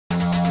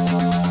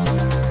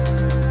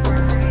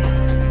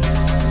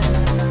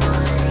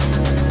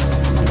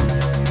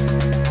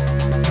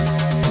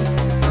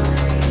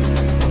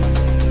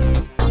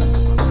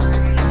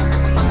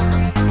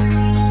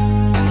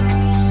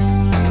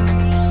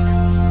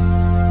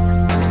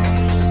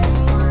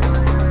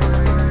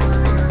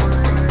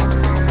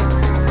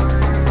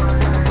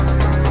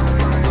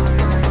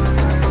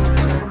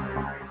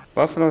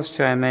Buffalo's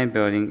Trimain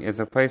building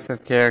is a place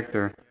of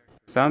character.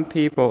 Some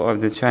people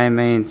of the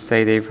Trimain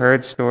say they've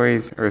heard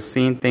stories or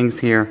seen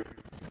things here.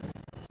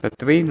 The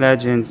three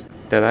legends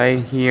that I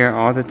hear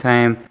all the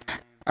time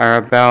are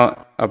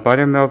about a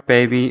buttermilk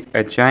baby,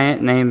 a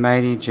giant named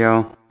Mighty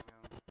Joe,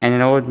 and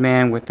an old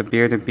man with a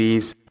beard of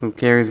bees who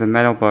carries a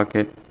metal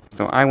bucket.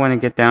 So I want to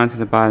get down to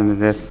the bottom of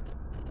this.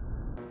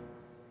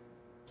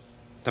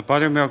 The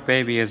buttermilk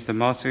baby is the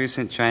most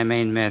recent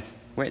Trimain myth.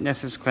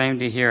 Witnesses claim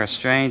to hear a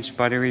strange,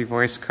 buttery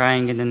voice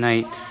crying in the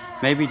night,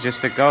 maybe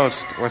just a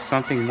ghost or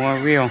something more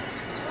real.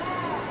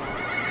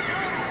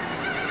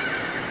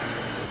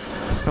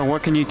 So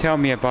what can you tell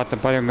me about the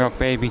buttermilk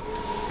baby?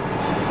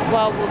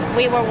 Well,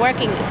 we were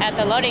working at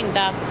the loading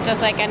dock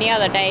just like any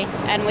other day,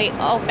 and we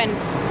opened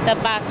the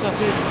box with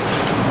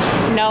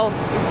no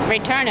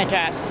return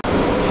address.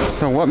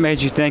 So what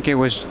made you think it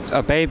was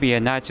a baby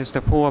and not just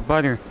a pool of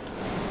butter?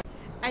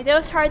 I know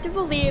it's hard to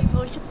believe,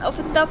 but we just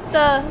opened up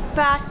the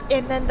box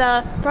and then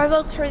the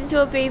buttermilk turned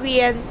into a baby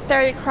and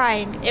started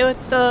crying. It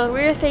was the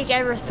weirdest thing I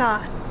ever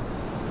saw.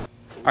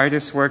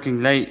 Artists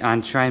working late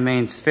on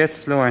Trimain's 5th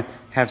floor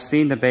have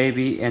seen the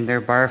baby in their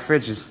bar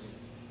fridges.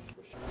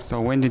 So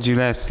when did you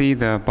last see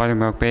the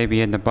buttermilk baby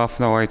in the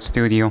Buffalo Art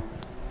Studio?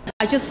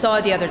 I just saw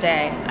it the other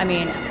day. I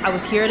mean, I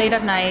was here late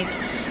at night,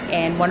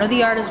 and one of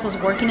the artists was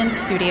working in the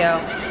studio,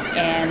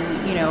 and,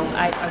 you know,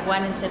 I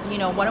went and said, you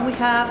know, why don't we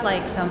have,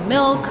 like, some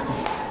milk?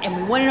 And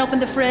we went and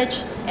opened the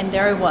fridge, and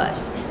there it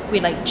was.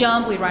 We, like,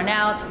 jumped, we ran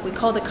out, we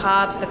called the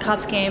cops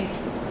came,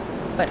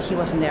 but he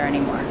wasn't there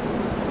anymore.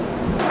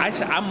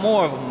 I'm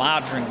more of a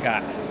margarine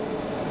guy.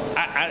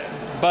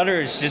 Butter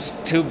is just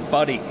too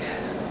buddy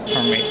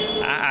for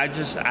me. I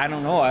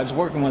don't know. I was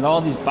working with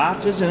all these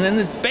boxes, and then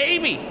this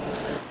baby.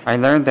 I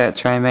learned that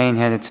Trimain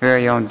had its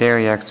very own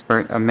dairy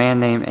expert, a man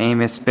named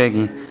Amos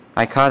Biggie.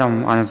 I caught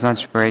him on his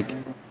lunch break.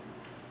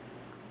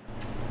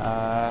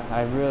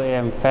 I really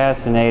am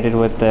fascinated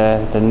with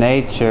the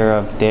nature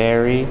of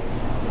dairy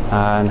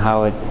and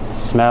how it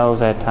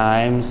smells at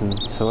times and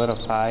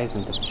solidifies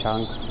into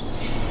chunks.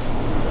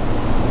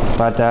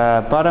 But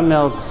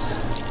buttermilk's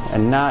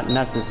not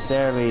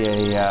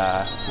necessarily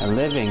a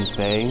living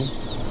thing.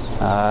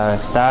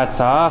 Starts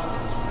off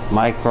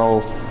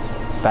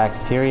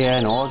microbacteria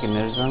and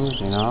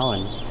organisms, you know,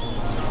 and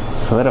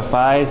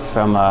solidifies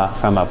from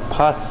a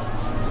pus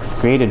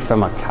excreted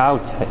from a cow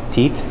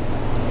teat.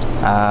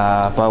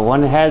 But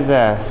when it has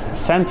a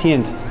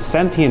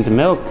sentient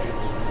milk,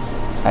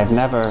 I've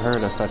never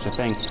heard of such a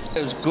thing.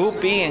 It was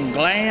goopy and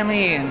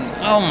glammy, and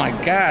oh my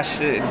gosh,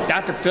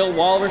 Dr. Phil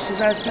Walrus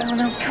says, I was telling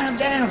him, calm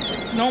down,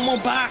 no more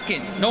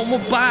barking, no more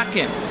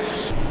barking.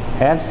 I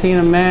have seen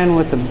a man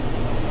with a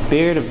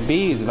beard of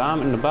bees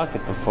vomit in the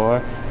bucket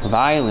before,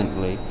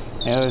 violently.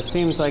 It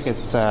seems like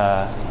it's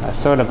a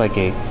sort of like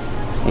a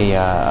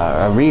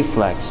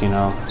reflex, you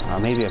know,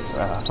 maybe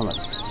from a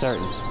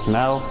certain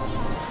smell.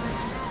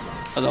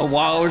 The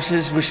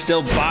walruses were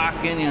still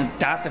barking, you know,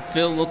 Dr.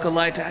 Phil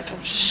lookalikes. I told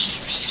him,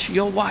 shh,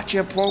 you'll watch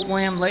your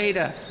program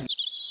later.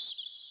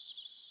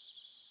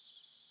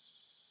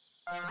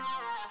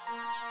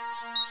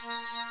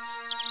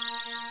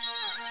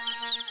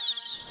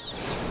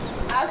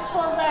 I'm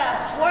supposed to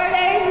have 4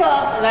 days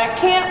off, and I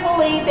can't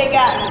believe they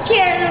got me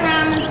carrying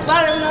around this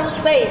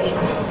buttermilk baby.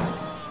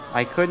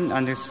 I couldn't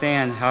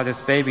understand how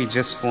this baby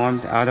just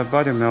formed out of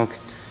buttermilk.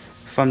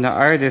 From the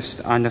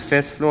artist on the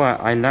 5th floor,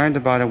 I learned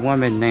about a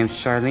woman named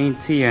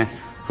Sharlene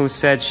who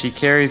said she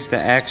carries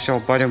the actual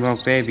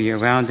buttermilk baby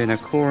around in a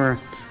cooler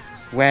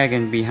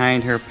wagon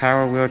behind her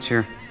power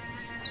wheelchair.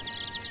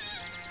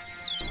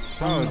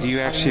 So, do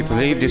you actually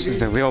believe this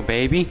is a real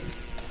baby?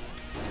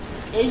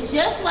 It's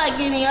just like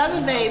any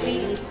other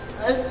baby,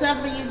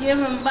 except for you give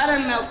him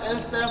buttermilk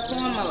instead of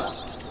formula.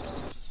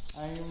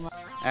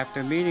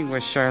 After meeting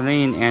with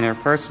Sharlene and her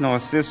personal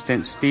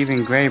assistant,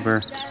 Stephen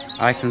Graber,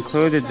 I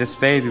concluded this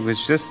baby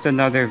was just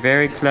another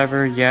very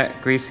clever yet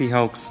greasy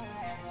hoax.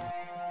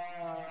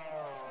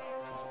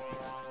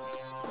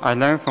 I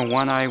learned from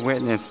one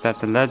eyewitness that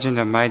the legend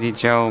of Mighty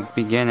Joe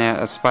began at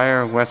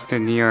Aspire,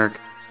 Western New York.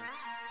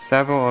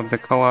 Several of the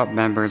co-op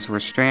members were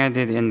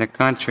stranded in the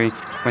country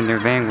when their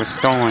van was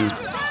stolen.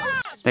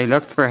 They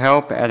looked for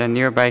help at a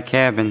nearby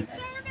cabin.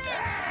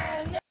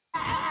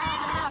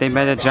 They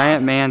met a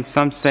giant man,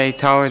 some say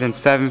taller than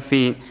 7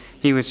 feet.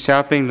 He was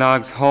chopping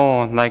logs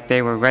whole like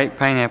they were ripe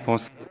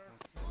pineapples.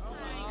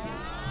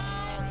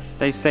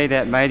 They say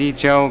that Mighty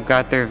Joe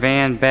got their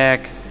van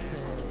back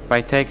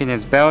by taking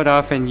his belt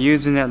off and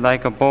using it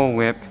like a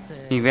bullwhip.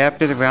 He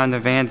wrapped it around the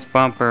van's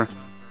bumper.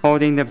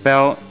 Holding the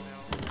belt,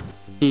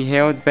 he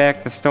held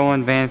back the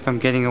stolen van from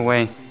getting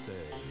away.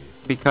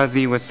 Because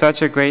he was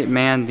such a great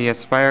man, the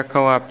Aspire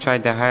Co-op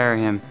tried to hire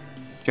him.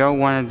 Joe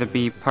wanted to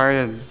be part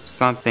of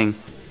something,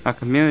 a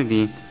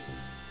community.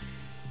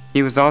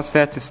 He was all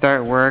set to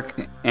start work,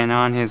 and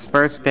on his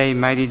first day,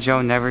 Mighty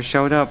Joe never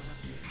showed up.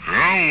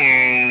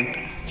 Hello.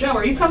 Joe,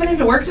 are you coming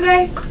into work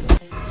today?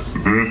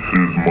 This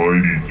is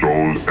Mighty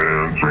Joe's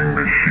answering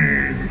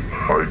machine.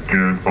 I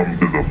can't come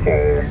to the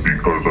phone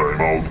because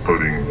I'm out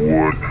cutting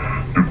wood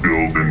to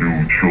build a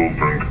new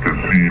children's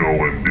casino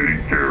and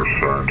daycare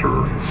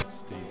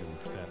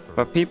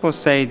People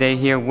say they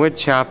hear wood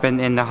chopping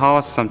in the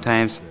halls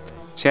sometimes.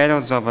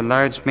 Shadows of a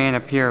large man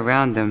appear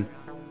around them.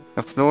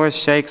 The floor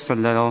shakes a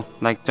little,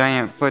 like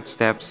giant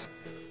footsteps.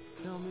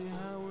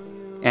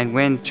 And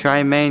when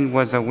Trimain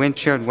was a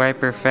windshield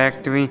wiper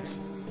factory,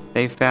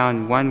 they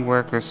found one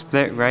worker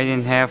split right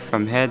in half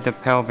from head to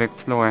pelvic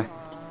floor.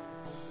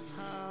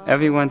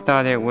 Everyone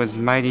thought it was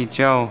Mighty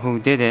Joe who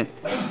did it,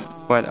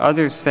 but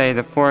others say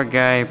the poor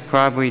guy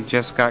probably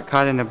just got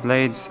caught in the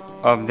blades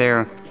of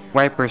their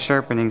wiper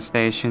sharpening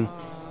station.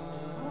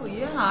 Oh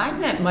yeah, I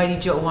met Mighty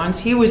Joe once.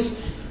 He was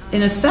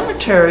in a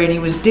cemetery and he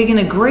was digging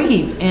a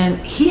grave, and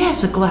he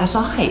has a glass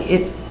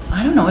eye.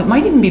 I don't know, it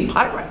might even be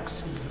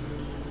Pyrex.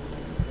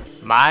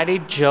 Mighty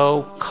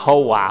Joe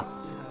Co-op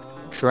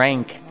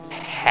drank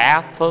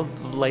half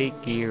of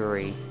Lake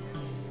Erie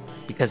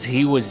because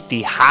he was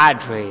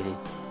dehydrated.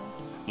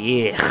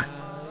 Yeah.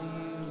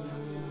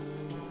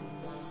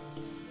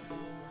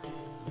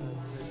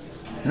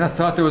 And I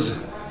thought there was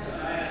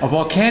a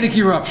volcanic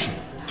eruption,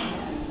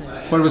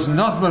 but it was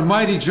nothing but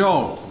Mighty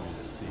Joe.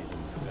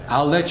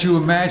 I'll let you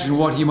imagine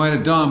what he might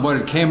have done, but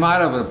it came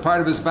out of a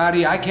part of his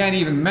body I can't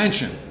even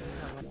mention.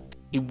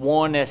 He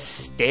won a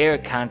stare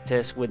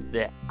contest with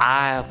the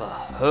eye of a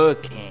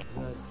hurricane.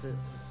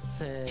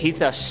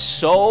 Teeth are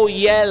so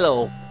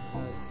yellow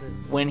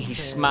when he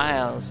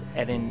smiles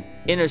at an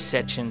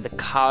intersection, the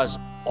cars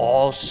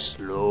all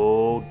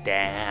slow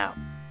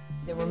down.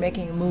 They were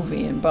making a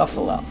movie in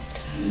Buffalo.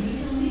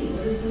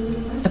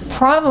 The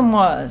problem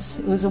was,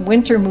 it was a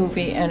winter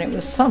movie and it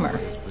was summer,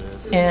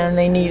 and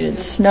they needed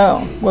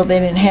snow. Well, they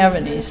didn't have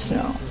any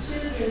snow.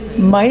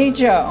 Mighty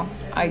Joe,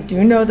 I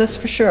do know this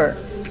for sure,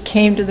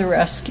 came to the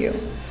rescue.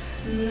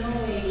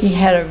 He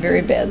had a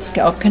very bad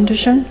scalp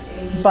condition,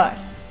 but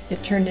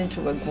it turned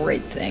into a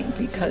great thing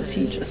because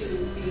he just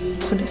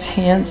put his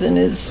hands in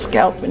his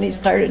scalp and he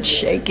started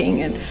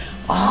shaking and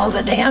all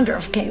the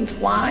dandruff came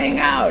flying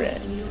out.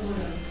 And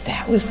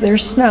that was their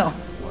snow.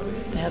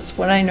 That's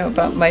what I know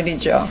about Mighty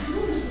Joe.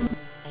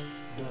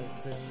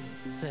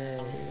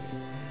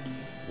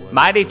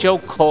 Mighty Joe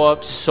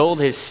Co-op sold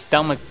his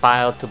stomach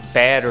bile to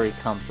battery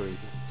companies.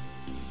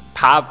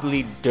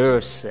 Probably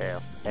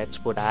Duracell.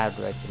 That's what I'd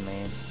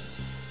recommend.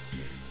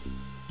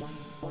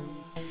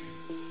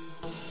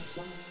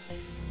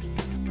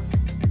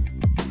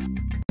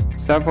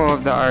 Several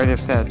of the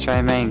artists at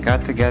Trimain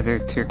got together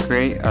to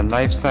create a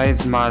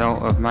life-size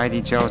model of Mighty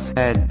Joe's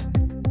head.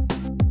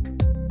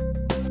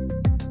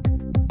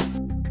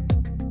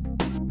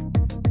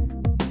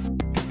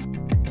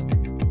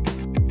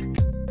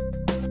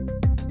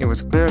 It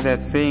was clear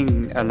that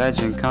seeing a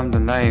legend come to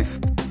life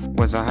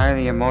was a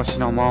highly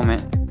emotional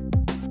moment.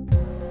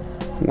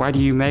 Why do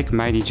you make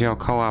Mighty Joe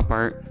Co-op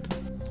art?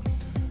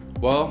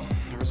 Well,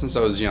 ever since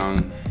I was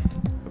young,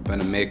 I've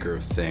been a maker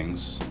of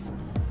things.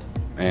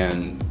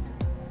 And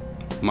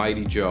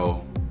Mighty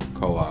Joe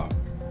Co-op,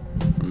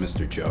 or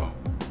Mr. Joe,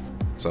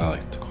 that's what I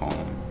like to call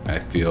him.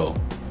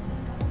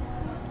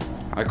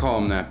 I call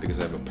him that because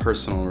I have a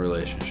personal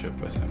relationship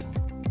with him.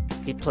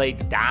 He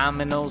played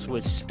dominoes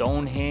with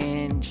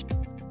Stonehenge.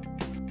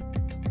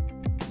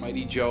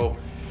 Mighty Joe,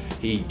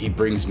 he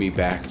brings me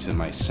back to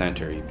my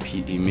center.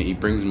 He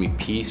brings me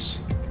peace.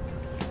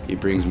 He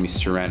brings me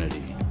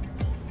serenity.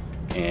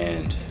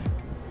 And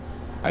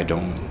I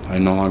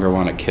no longer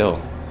want to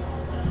kill.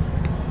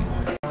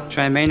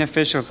 Trimain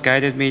officials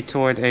guided me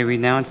toward a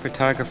renowned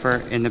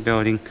photographer in the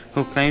building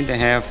who claimed to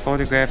have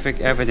photographic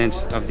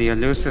evidence of the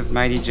elusive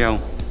Mighty Joe.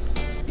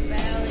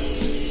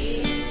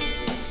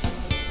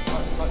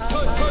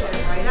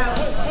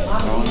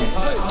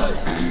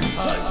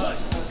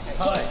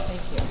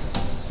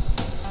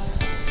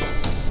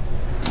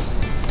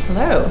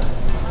 Hello.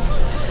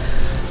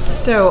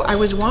 So I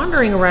was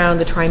wandering around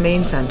the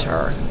Trimain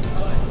Center,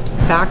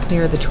 back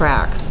near the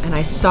tracks, and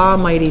I saw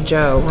Mighty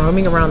Joe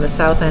roaming around the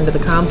south end of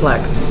the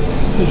complex.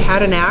 He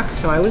had an axe,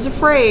 so I was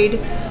afraid,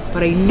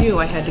 but I knew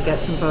I had to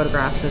get some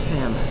photographs of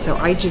him. So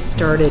I just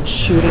started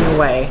shooting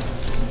away.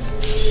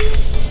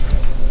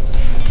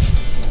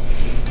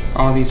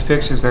 All these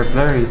pictures are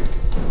blurry.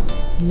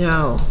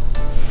 No,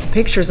 the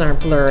pictures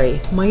aren't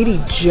blurry. Mighty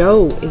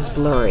Joe is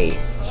blurry.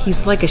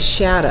 He's like a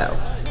shadow.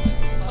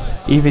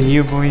 Even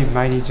you believe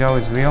Mighty Joe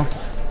is real?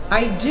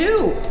 I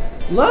do.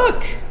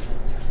 Look!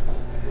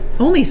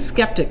 Only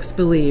skeptics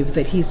believe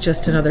that he's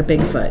just another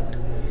Bigfoot.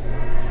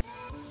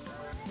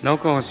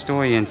 Local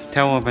historians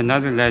tell of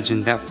another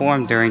legend that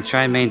formed during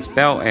Trimain's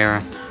Bell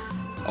era.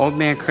 Old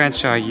Man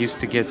Crenshaw used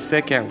to get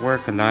sick at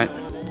work a lot.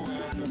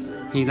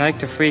 He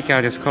liked to freak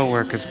out his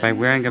co-workers by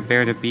wearing a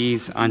bear to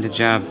bees on the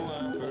job.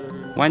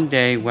 One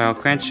day, while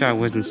Crenshaw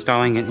was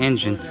installing an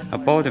engine, a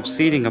bolt of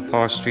seating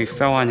upholstery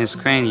fell on his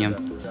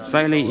cranium.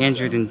 Slightly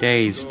injured and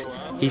dazed,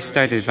 he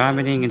started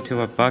vomiting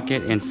into a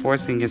bucket and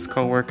forcing his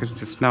co-workers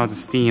to smell the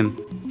steam.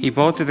 He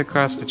bolted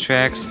across the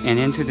tracks and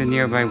into the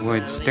nearby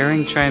woods.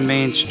 During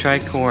Trimain's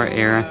Tri-Corps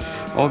era,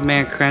 Old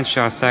Man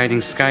Crenshaw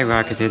sightings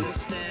skyrocketed.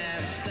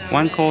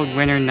 One cold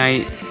winter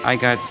night, I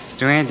got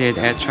stranded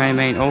at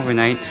Trimain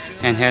overnight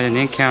and had an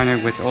encounter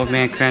with Old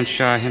Man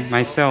Crenshaw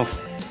myself.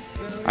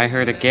 I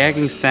heard a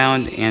gagging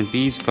sound and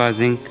bees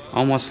buzzing,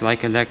 almost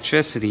like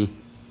electricity.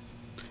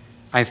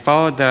 I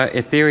followed the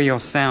ethereal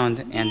sound,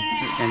 and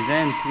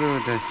then through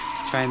the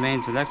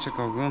Trimain's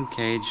electrical room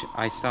cage,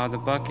 I saw the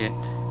bucket.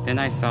 Then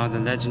I saw the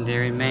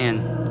legendary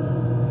man.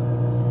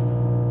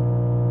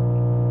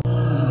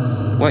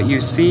 What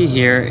you see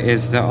here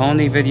is the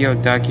only video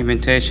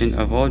documentation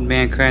of Old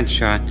Man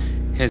Crenshaw.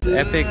 His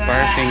epic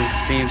barking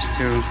seems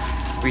to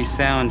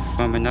resound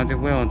from another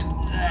world.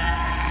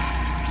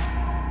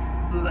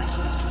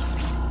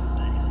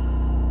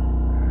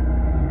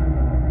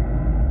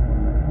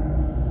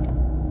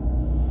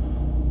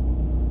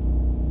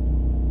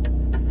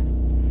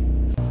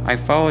 I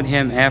followed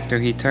him after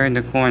he turned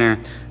the corner,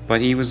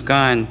 but he was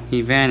gone.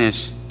 He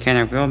vanished. Can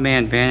a real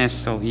man vanish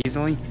so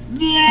easily?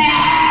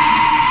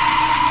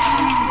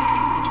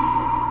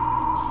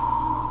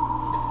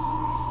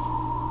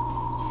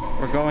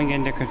 We're going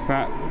in to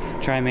confront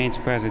Trimain's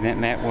president,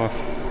 Matt Wolfe.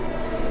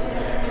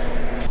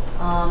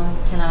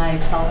 Can I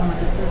tell him what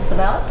this is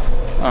about?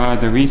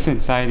 The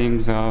recent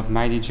sightings of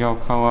Mighty Joe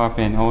Co-op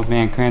and Old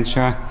Man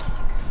Crenshaw.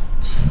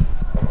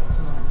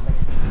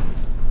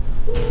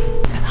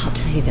 I'll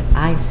tell you that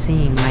I've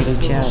seen Mighty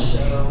Joe,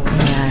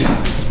 and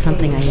it's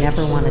something I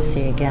never want to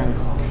see again.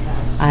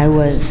 I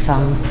was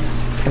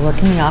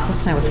working in the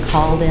office, and I was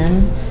called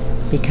in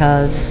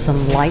because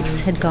some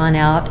lights had gone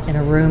out in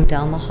a room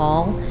down the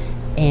hall.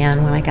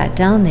 And when I got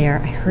down there,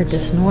 I heard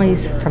this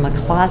noise from a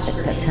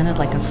closet that sounded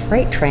like a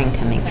freight train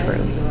coming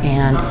through.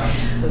 And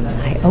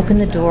I opened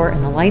the door,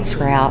 and the lights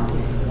were out,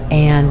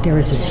 and there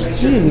was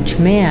this huge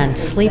man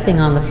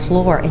sleeping on the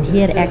floor, and he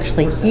had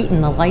actually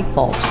eaten the light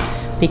bulbs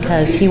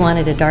because he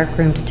wanted a dark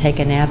room to take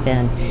a nap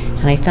in.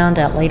 And I found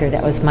out later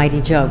that was Mighty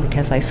Joe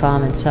because I saw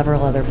him in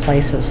several other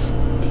places.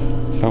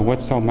 So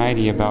what's so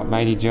mighty about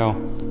Mighty Joe?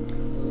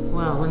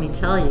 Well, let me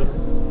tell you,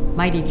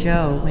 Mighty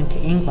Joe went to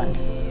England.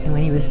 And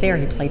when he was there,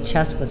 he played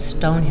chess with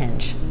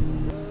Stonehenge.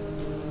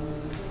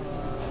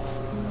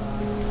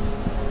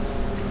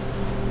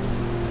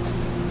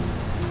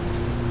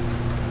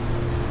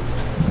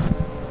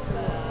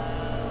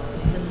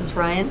 This is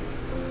Ryan.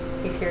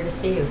 He's here to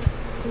see you.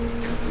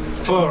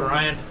 Hello,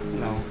 Ryan.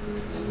 No.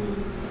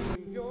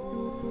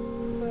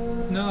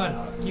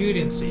 No, you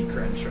didn't see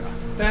Crenshaw.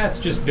 That's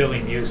just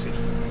Billy Musey.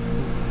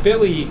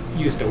 Billy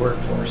used to work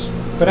for us,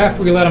 but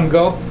after we let him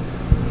go,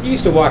 he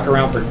used to walk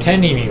around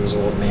pretending he was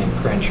Old Man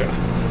Crenshaw.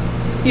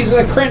 He's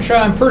a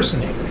Crenshaw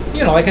impersonator.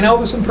 You know, like an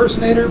Elvis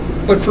impersonator,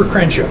 but for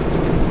Crenshaw.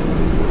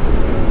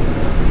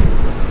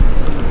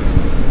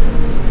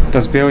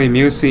 Does Billy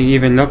Musey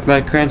even look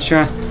like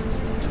Crenshaw?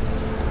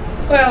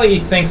 Well, he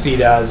thinks he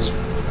does,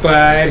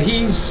 but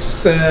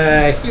he's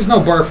no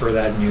barfer,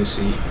 that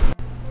Musey.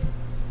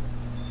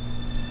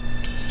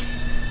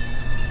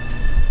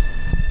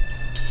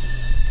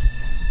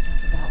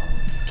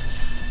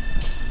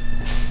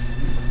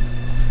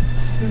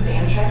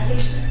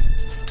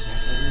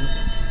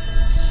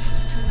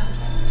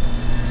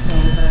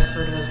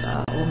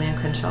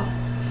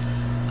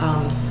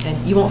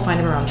 And you won't find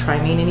him around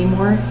Trimain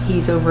anymore.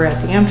 He's over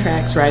at the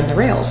Amtrak's riding the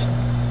rails.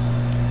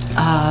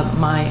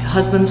 My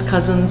husband's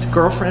cousin's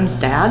girlfriend's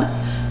dad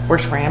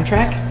works for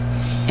Amtrak,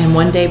 and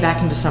one day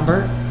back in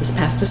December, this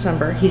past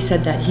December, he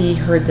said that he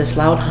heard this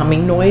loud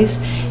humming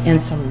noise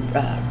and some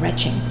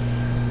retching,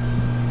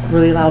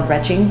 really loud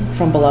retching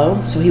from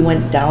below. So he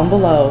went down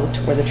below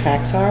to where the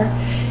tracks are,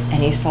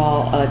 and he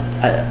saw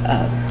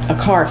a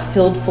car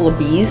filled full of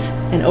bees,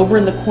 and over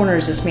in the corner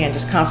is this man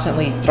just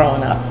constantly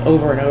throwing up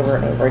over and over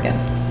and over again.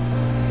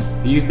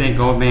 Do you think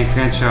Old Man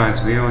Crenshaw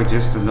is real or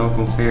just a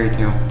local fairy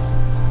tale?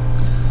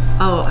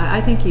 Oh, I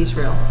think he's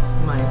real.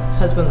 My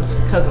husband's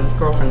cousin's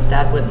girlfriend's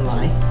dad wouldn't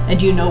lie. And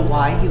do you know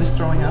why he was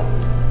throwing up?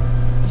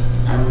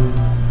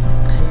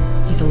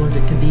 He's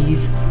allergic to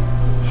bees.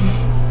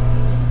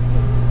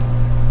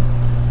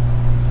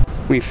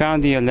 We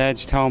found the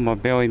alleged home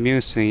of Billy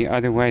Musey,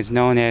 otherwise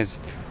known as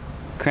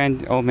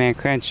Old Man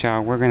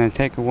Crenshaw. We're going to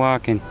take a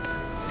walk and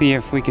see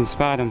if we can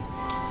spot him.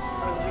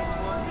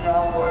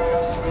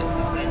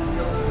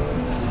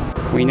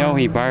 We know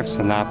he barfs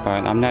a lot,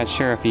 but I'm not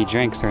sure if he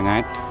drinks or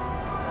not.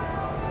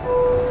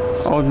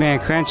 Old Man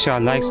Crenshaw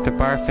likes to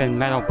barf in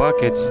metal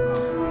buckets.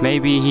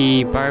 Maybe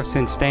he barfs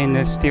in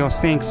stainless steel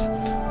sinks.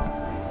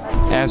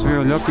 As we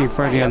were looking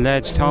for the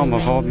alleged home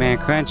of Old Man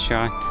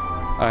Crenshaw,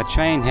 a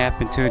train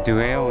happened to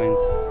derail,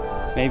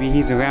 and maybe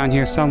he's around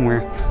here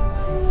somewhere.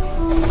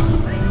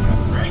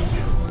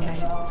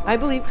 I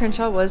believe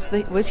Crenshaw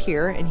was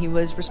here, and he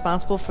was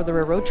responsible for the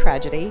railroad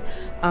tragedy.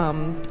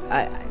 I'm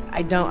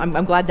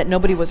glad that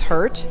nobody was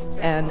hurt,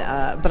 and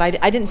but I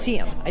didn't see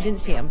him. I didn't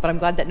see him, but I'm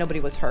glad that nobody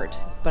was hurt.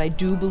 But I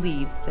do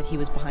believe that he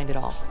was behind it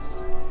all.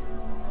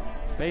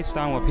 Based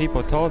on what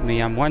people told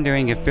me, I'm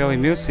wondering if Billy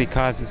Musey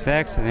caused this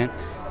accident.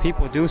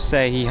 People do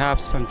say he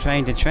hops from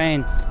train to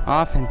train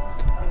often.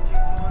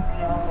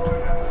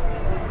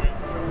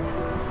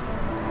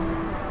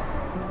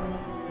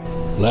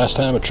 Last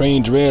time a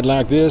train derailed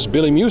like this,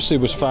 Billy Musey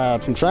was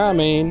fired from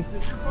Trimain.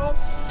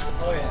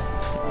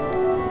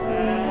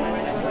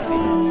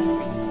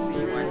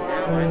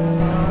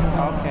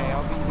 Okay,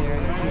 I'll be there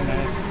in a few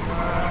minutes.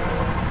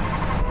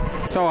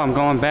 So I'm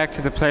going back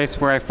to the place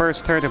where I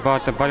first heard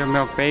about the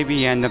buttermilk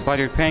baby and the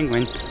buttered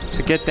penguin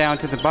to get down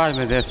to the bottom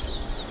of this.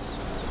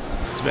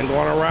 It's been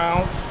going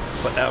around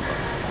forever.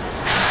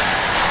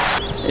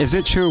 Is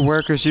it true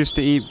workers used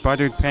to eat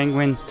buttered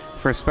penguin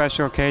for a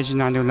special occasion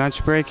on their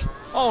lunch break?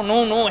 Oh,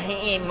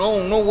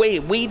 no way.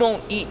 We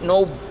don't eat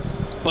no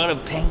butter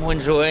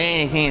penguins or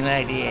anything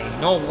like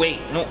that. No way.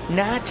 No,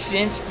 not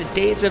since the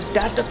days of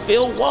Dr.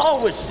 Phil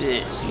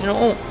Walruses, you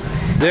know.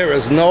 There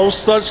is no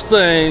such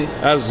thing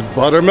as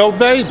buttermilk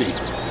baby.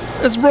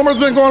 This rumor's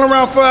been going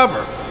around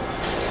forever.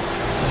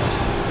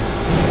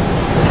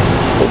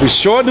 But we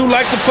sure do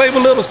like to play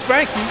with little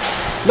Spanky.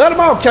 Let him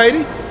out,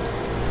 Katie.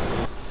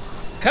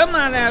 Come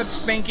on out,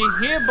 Spanky.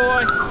 Here,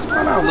 boy. Come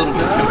on out, little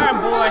guy. Come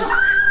on, boy.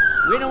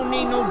 We don't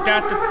need no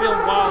Dr. Phil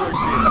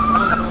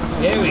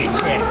Walruses. There we go.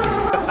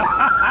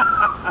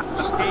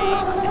 Stay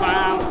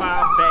far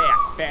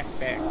back.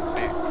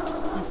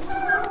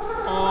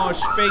 Oh,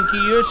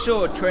 Spanky, you're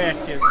so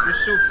attractive. You're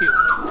so cute.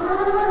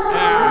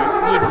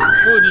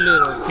 Good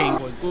little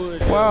penguin.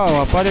 Good.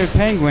 Whoa, a buttered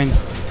penguin.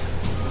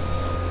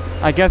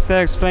 I guess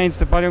that explains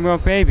the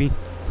buttermilk baby.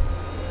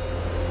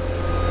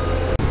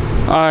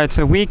 It's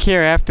a week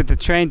here after the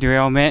train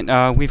derailment.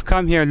 We've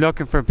come here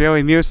looking for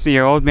Billy Musey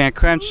or Old Man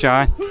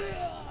Crenshaw.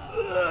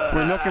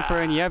 We're looking for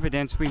any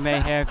evidence we may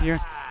have here.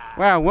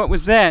 Wow, what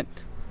was that?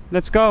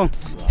 Let's go.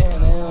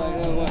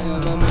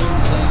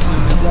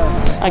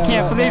 I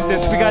can't believe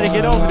this. We gotta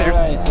get over there.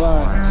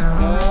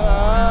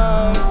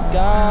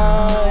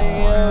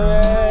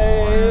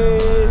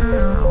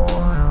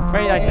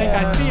 Wait, I think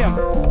I see him.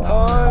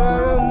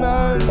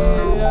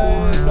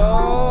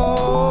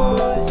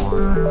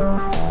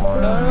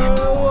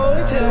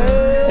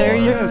 There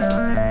he is.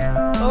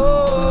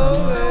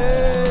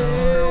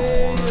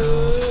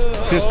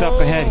 Just up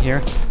ahead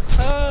here.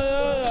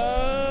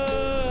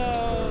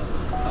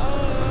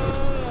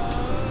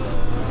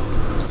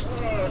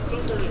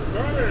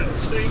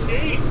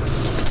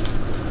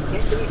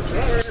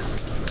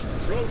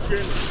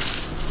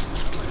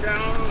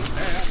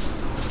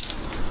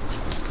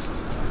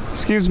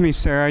 Excuse me,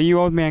 sir. Are you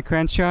Old Man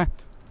Crenshaw?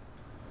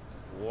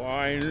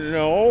 Why,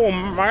 no.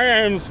 My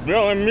name's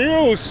Billy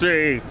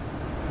Musey.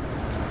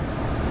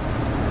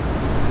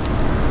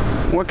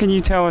 What can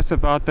you tell us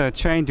about the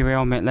train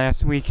derailment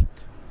last week?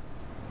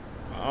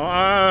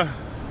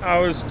 I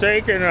was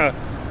taking a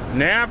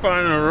nap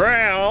on the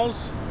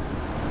rails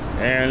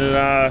and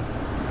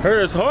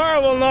heard this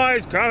horrible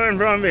noise coming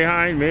from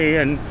behind me,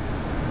 and,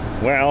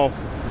 well,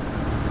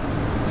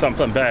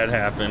 something bad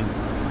happened.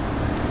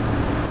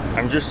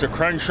 I'm just a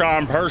Crenshaw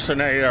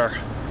impersonator.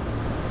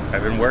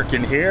 I've been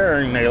working here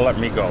and they let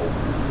me go.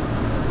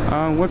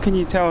 What can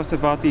you tell us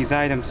about these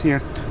items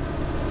here?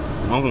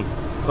 Well,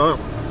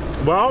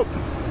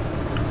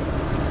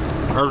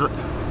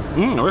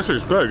 this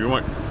is good. You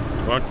want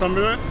some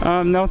of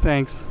that? No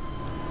thanks.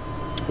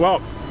 Well,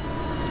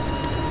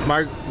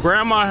 my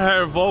grandma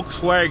had a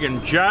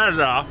Volkswagen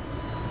Jetta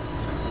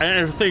and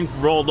everything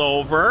rolled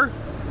over,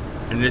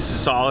 and this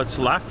is all that's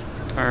left.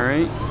 All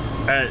right.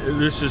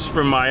 This is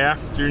from my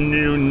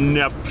afternoon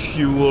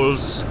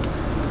nuptials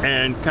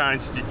and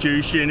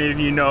constitution, if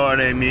you know what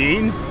I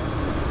mean.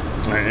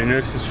 And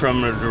this is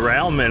from the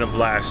derailment of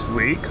last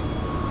week.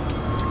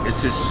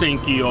 This is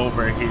Sinky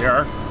over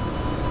here.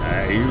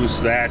 I use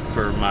that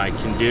for my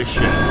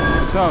condition.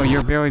 So,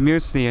 you're Billy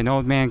Musey, an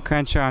Old Man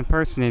Crenshaw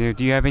impersonator.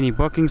 Do you have any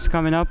bookings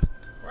coming up?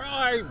 Well,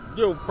 I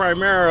do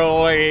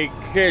primarily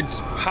kids'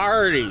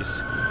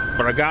 parties.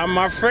 But I got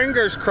my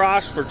fingers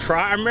crossed for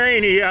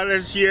Trimania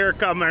this year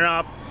coming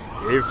up,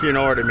 if you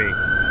know what I mean.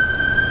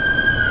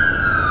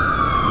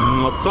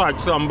 Looks like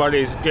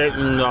somebody's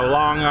getting the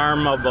long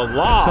arm of the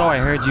law. So I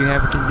heard you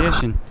have a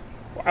condition.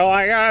 Well,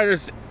 I got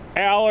this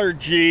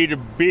allergy to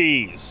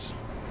bees.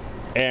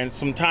 And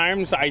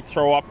sometimes I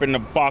throw up in the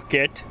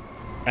bucket,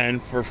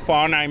 and for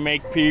fun I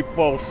make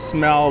people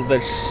smell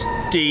the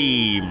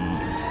steam.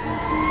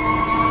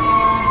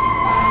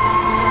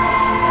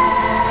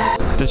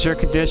 Does your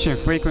condition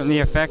frequently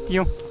affect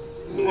you?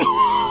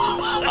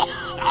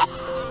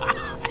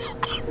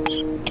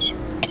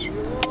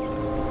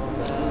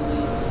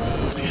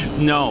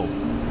 No.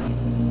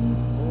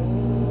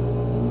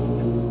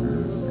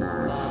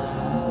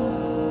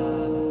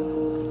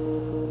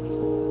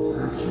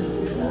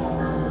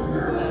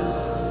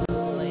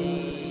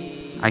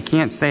 I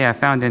can't say I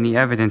found any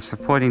evidence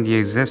supporting the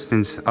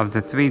existence of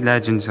the three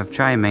legends of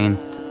Trimain,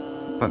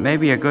 but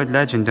maybe a good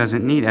legend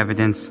doesn't need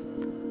evidence.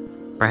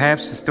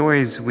 Perhaps the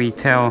stories we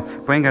tell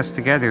bring us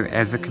together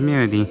as a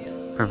community,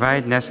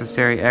 provide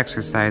necessary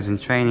exercise and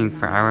training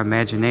for our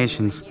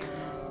imaginations,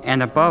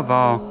 and above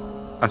all,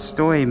 a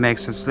story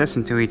makes us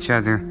listen to each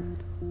other.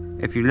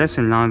 If you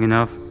listen long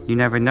enough, you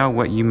never know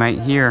what you might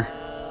hear.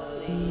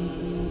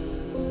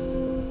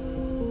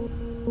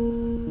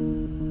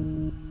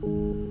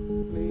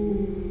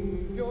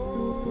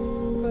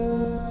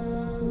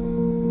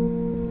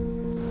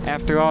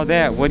 After all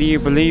that, what do you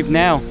believe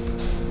now?